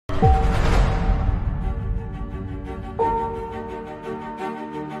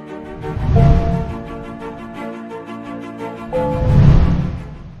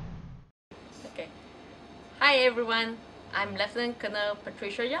everyone, I'm Lieutenant Colonel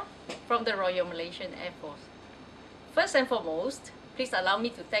Patricia Yapp from the Royal Malaysian Air Force. First and foremost, please allow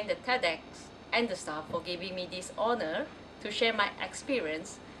me to thank the TEDx and the staff for giving me this honor to share my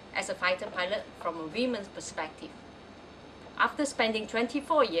experience as a fighter pilot from a women's perspective. After spending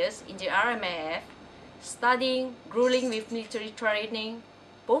 24 years in the RMAF, studying, grueling with military training,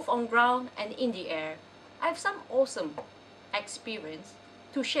 both on ground and in the air, I have some awesome experience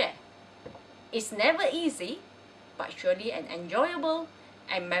to share. It's never easy, but surely an enjoyable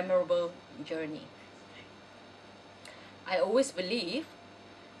and memorable journey. I always believe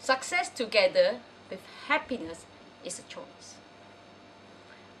success together with happiness is a choice.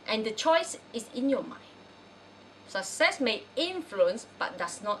 And the choice is in your mind. Success may influence but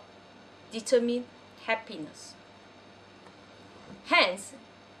does not determine happiness. Hence,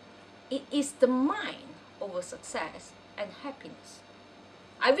 it is the mind over success and happiness.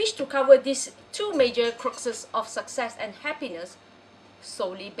 I wish to cover these two major cruxes of success and happiness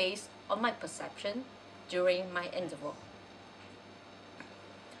solely based on my perception during my endeavor.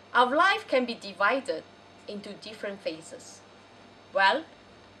 Our life can be divided into different phases. Well,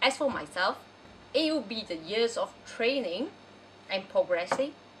 as for myself, it will be the years of training and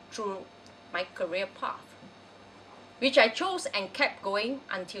progressing through my career path, which I chose and kept going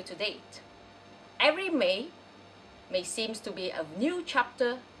until to date. Every May seems to be a new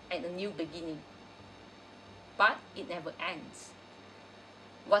chapter and a new beginning, but it never ends.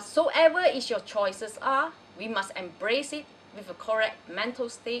 Whatsoever is your choices are, we must embrace it with a correct mental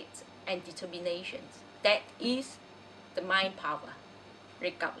state and determination. That is the mind power,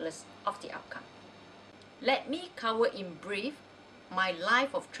 regardless of the outcome. Let me cover in brief my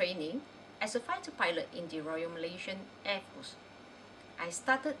life of training as a fighter pilot in the Royal Malaysian Air Force. I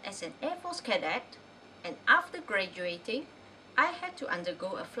started as an Air Force cadet, and after graduating, I had to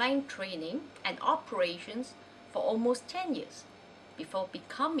undergo a flying training and operations for almost 10 years before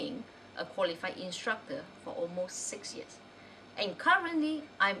becoming a qualified instructor for almost 6 years. And currently,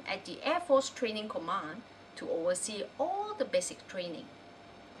 I'm at the Air Force Training Command to oversee all the basic training.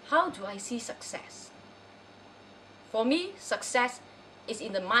 How do I see success? For me, success is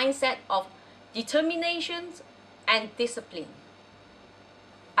in the mindset of determination and discipline.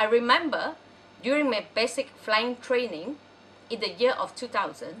 I remember during my basic flying training in the year of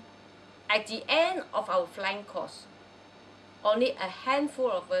 2000, at the end of our flying course, only a handful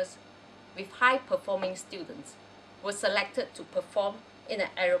of us with high-performing students were selected to perform in an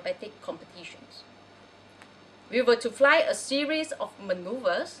aerobatic competitions. We were to fly a series of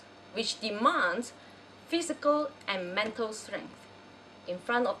maneuvers which demands physical and mental strength in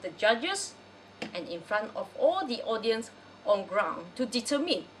front of the judges and in front of all the audience on ground to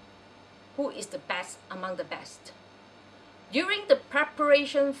determine who is the best among the best. During the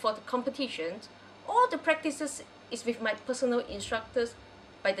preparation for the competitions, all the practices is with my personal instructors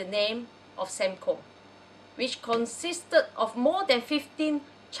by the name of SAMCO, which consisted of more than 15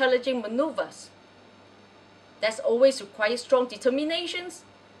 challenging maneuvers. That always requires strong determinations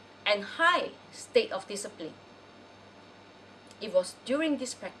and high state of discipline. It was during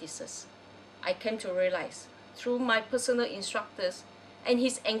these practices I came to realize through my personal instructors and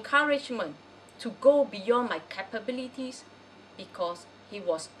his encouragement to go beyond my capabilities, because he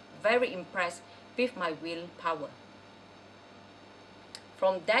was very impressed with my willpower.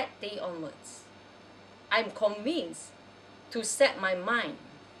 From that day onwards, I'm convinced to set my mind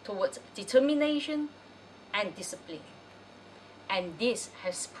towards determination and discipline. And this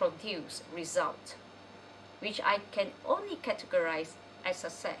has produced results which I can only categorize as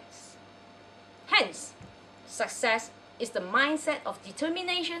success. Hence, success is the mindset of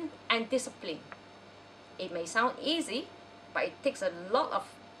determination and discipline. It may sound easy, but it takes a lot of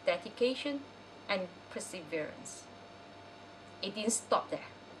dedication and perseverance. It didn't stop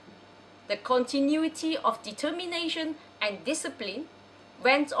there. The continuity of determination and discipline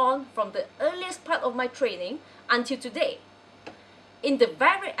went on from the earliest part of my training until today, in the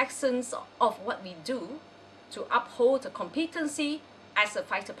very essence of what we do to uphold the competency as a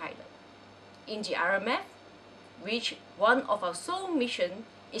fighter pilot. In the RMAF, which one of our sole mission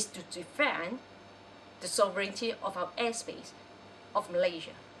is to defend the sovereignty of our airspace of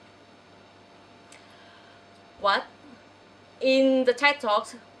Malaysia. In the TED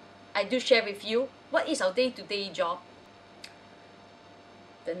Talks, I do share with you what is our day-to-day job.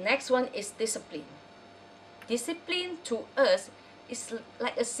 The next one is discipline. Discipline to us is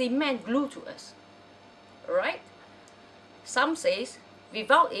like a cement glue to us, right? Some says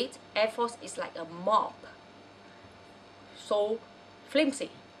without it, Air Force is like a mob, so flimsy.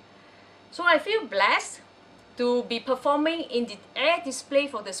 So I feel blessed to be performing in the air display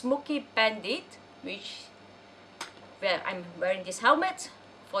for the Smoky Bandit, which where I'm wearing this helmet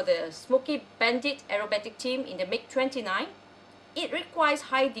for the Smoky Bandit aerobatic team in the MiG-29, it requires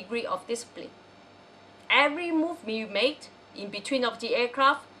high degree of discipline. Every move you make in between of the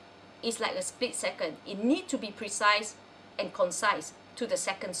aircraft is like a split second. It needs to be precise and concise to the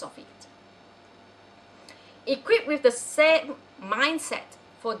seconds of it. Equipped with the same mindset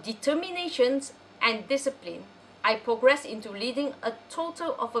for determination and discipline, I progressed into leading a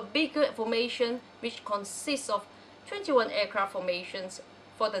total of a bigger formation which consists of 21 aircraft formations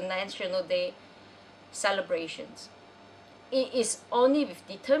for the National Day celebrations. It is only with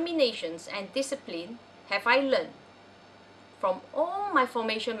determinations and discipline have I learned from all my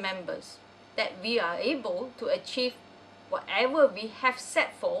formation members that we are able to achieve whatever we have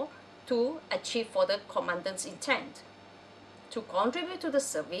set for to achieve for the commandant's intent, to contribute to the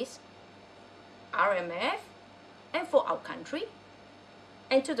service, RMAF, and for our country,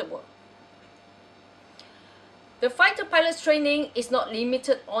 and to the world. The fighter pilot's training is not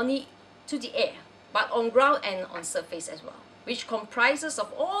limited only to the air, but on ground and on surface as well, which comprises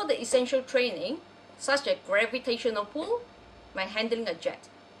of all the essential training, such as gravitational pull when handling a jet,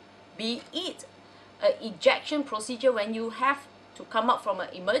 be it an ejection procedure when you have to come out from an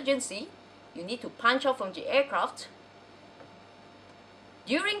emergency, you need to punch out from the aircraft.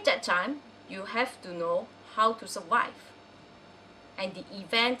 During that time, you have to know how to survive, and the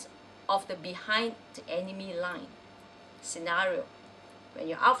event of the behind the enemy line scenario. When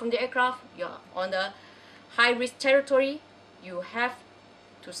you're out from the aircraft, you're on the high risk territory, you have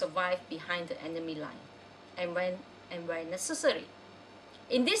to survive behind the enemy line, and where necessary.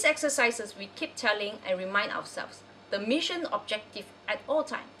 In these exercises, we keep telling and remind ourselves the mission objective at all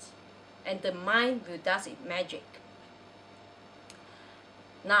times, and the mind will does its magic.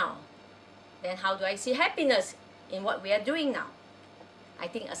 Now, then how do I see happiness in what we are doing now? I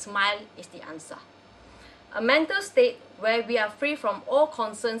think a smile is the answer. A mental state where we are free from all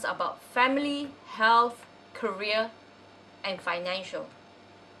concerns about family, health, career, and financial.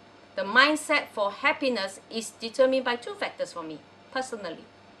 The mindset for happiness is determined by two factors for me, personally.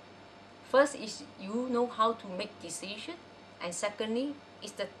 First is you know how to make decisions, and secondly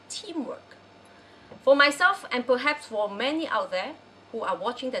is the teamwork. For myself, and perhaps for many out there who are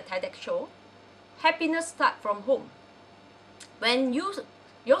watching the TEDx show, happiness starts from home. When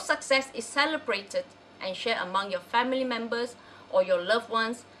your success is celebrated and shared among your family members or your loved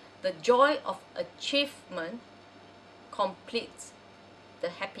ones, the joy of achievement completes the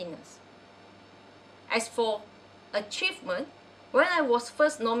happiness. As for achievement, when I was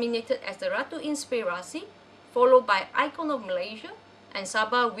first nominated as the Ratu Inspirasi, followed by Icon of Malaysia and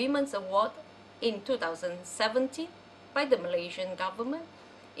Sabah Women's Award in 2017 by the Malaysian government,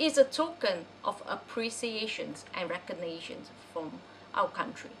 is a token of appreciation and recognition from our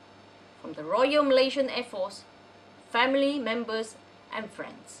country, from the Royal Malaysian Air Force, family members, and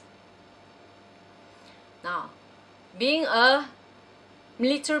friends. Now, being a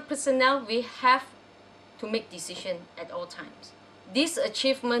military personnel, we have to make decisions at all times. These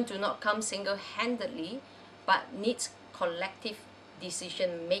achievements do not come single-handedly, but needs collective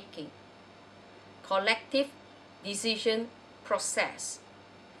decision making, collective decision process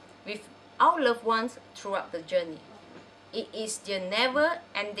with our loved ones throughout the journey. It is their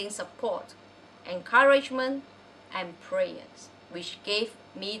never-ending support, encouragement, and prayers which gave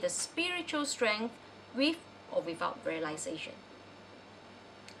me the spiritual strength with or without realization.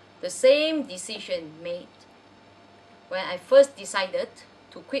 The same decision made when I first decided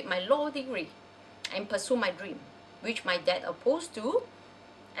to quit my law degree and pursue my dream, which my dad opposed to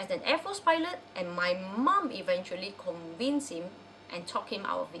as an Air Force pilot, and my mom eventually convinced him and talked him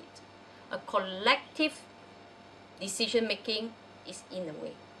out of it. A collective decision making is in the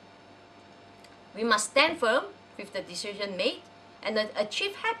way. We must stand firm with the decision made and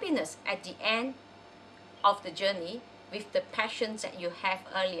achieve happiness at the end of the journey with the passions that you have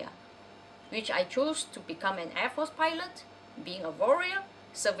earlier, which I chose to become an Air Force pilot, being a warrior,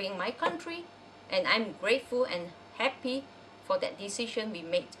 serving my country, and I'm grateful and happy for that decision we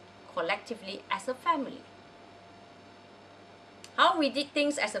made collectively as a family. How we did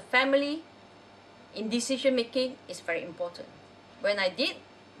things as a family in decision making is very important. When I did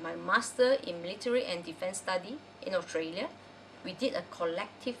my Master in Military and Defense Study in Australia, we did a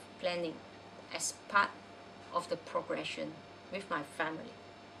collective planning as part of the progression with my family.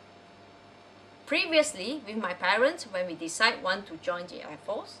 Previously, with my parents when we decide want to join the Air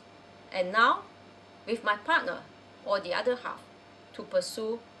Force, and now with my partner or the other half to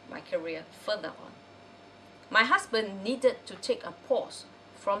pursue my career further on. My husband needed to take a pause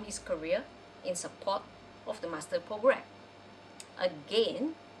from his career in support of the master program.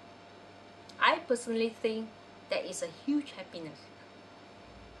 Again, I personally think there is a huge happiness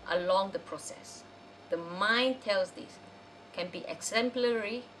along the process. The mind tells this can be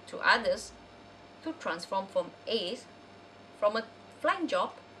exemplary to others to transform from a flying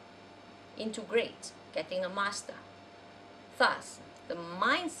job into grades, getting a master. Thus, the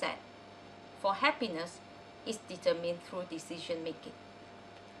mindset for happiness is determined through decision making.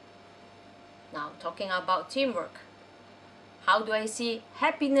 Now, talking about teamwork, how do I see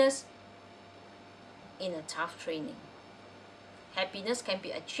happiness in a tough training? Happiness can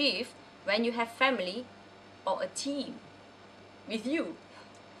be achieved when you have family or a team with you.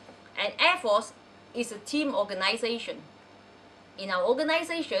 And Air Force is a team organization. In our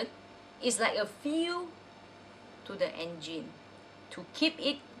organization, it's like a fuel to the engine to keep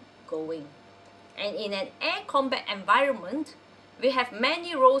it going. And in an air combat environment, we have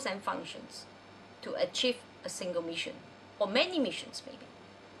many roles and functions to achieve a single mission, or many missions maybe,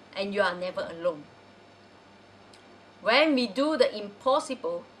 and you are never alone. When we do the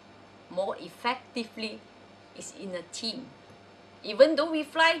impossible more effectively is in a team. Even though we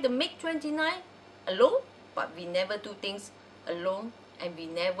fly the MiG-29 alone, but we never do things alone and we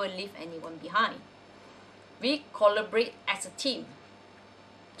never leave anyone behind. We collaborate as a team.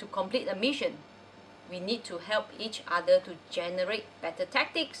 To complete a mission, we need to help each other to generate better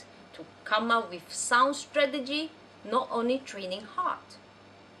tactics, to come up with sound strategy, not only training hard,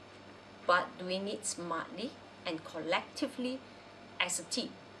 but doing it smartly and collectively as a team.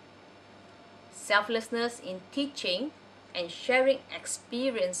 Selflessness in teaching and sharing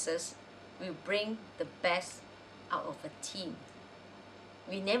experiences will bring the best out of a team.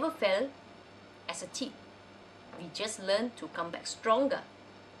 We never fail as a team. We just learn to come back stronger,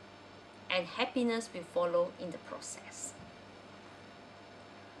 and happiness will follow in the process.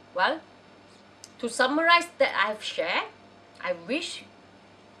 Well, to summarize that I've shared, I wish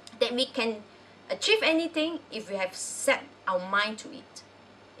that we can achieve anything if we have set our mind to it.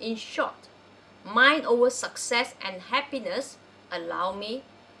 In short, mind over success and happiness allow me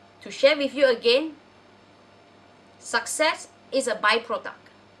to share with you again. Success is a byproduct.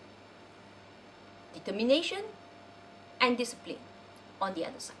 Determination and discipline on the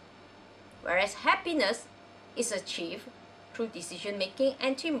other side. Whereas happiness is achieved through decision making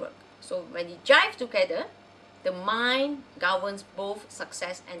and teamwork. So when you jive together, the mind governs both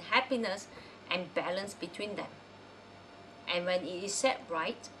success and happiness and balance between them. And when it is set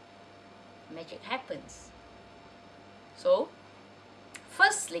right, magic happens. So,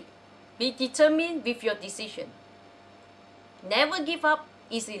 firstly, be determined with your decision. Never give up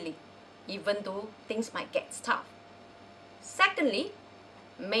easily, even though things might get tough. Secondly,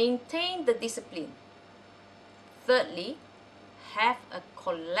 maintain the discipline. Thirdly, have a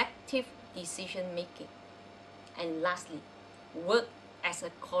collective decision making. And lastly, work as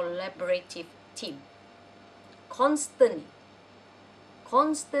a collaborative team. Constantly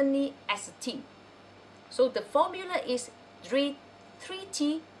as a team. So the formula is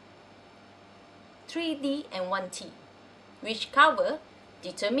 3T, 3D and 1T, which cover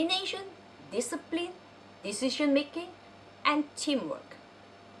determination, discipline, decision making and teamwork.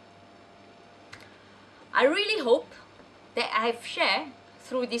 I really hope that I have shared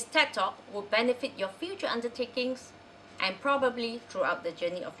through this TED Talk will benefit your future undertakings and probably throughout the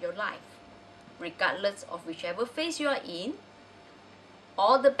journey of your life. Regardless of whichever phase you are in,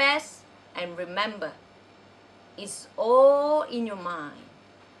 all the best, and remember, it's all in your mind.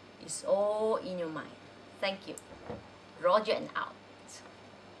 It's all in your mind. Thank you. Roger and out.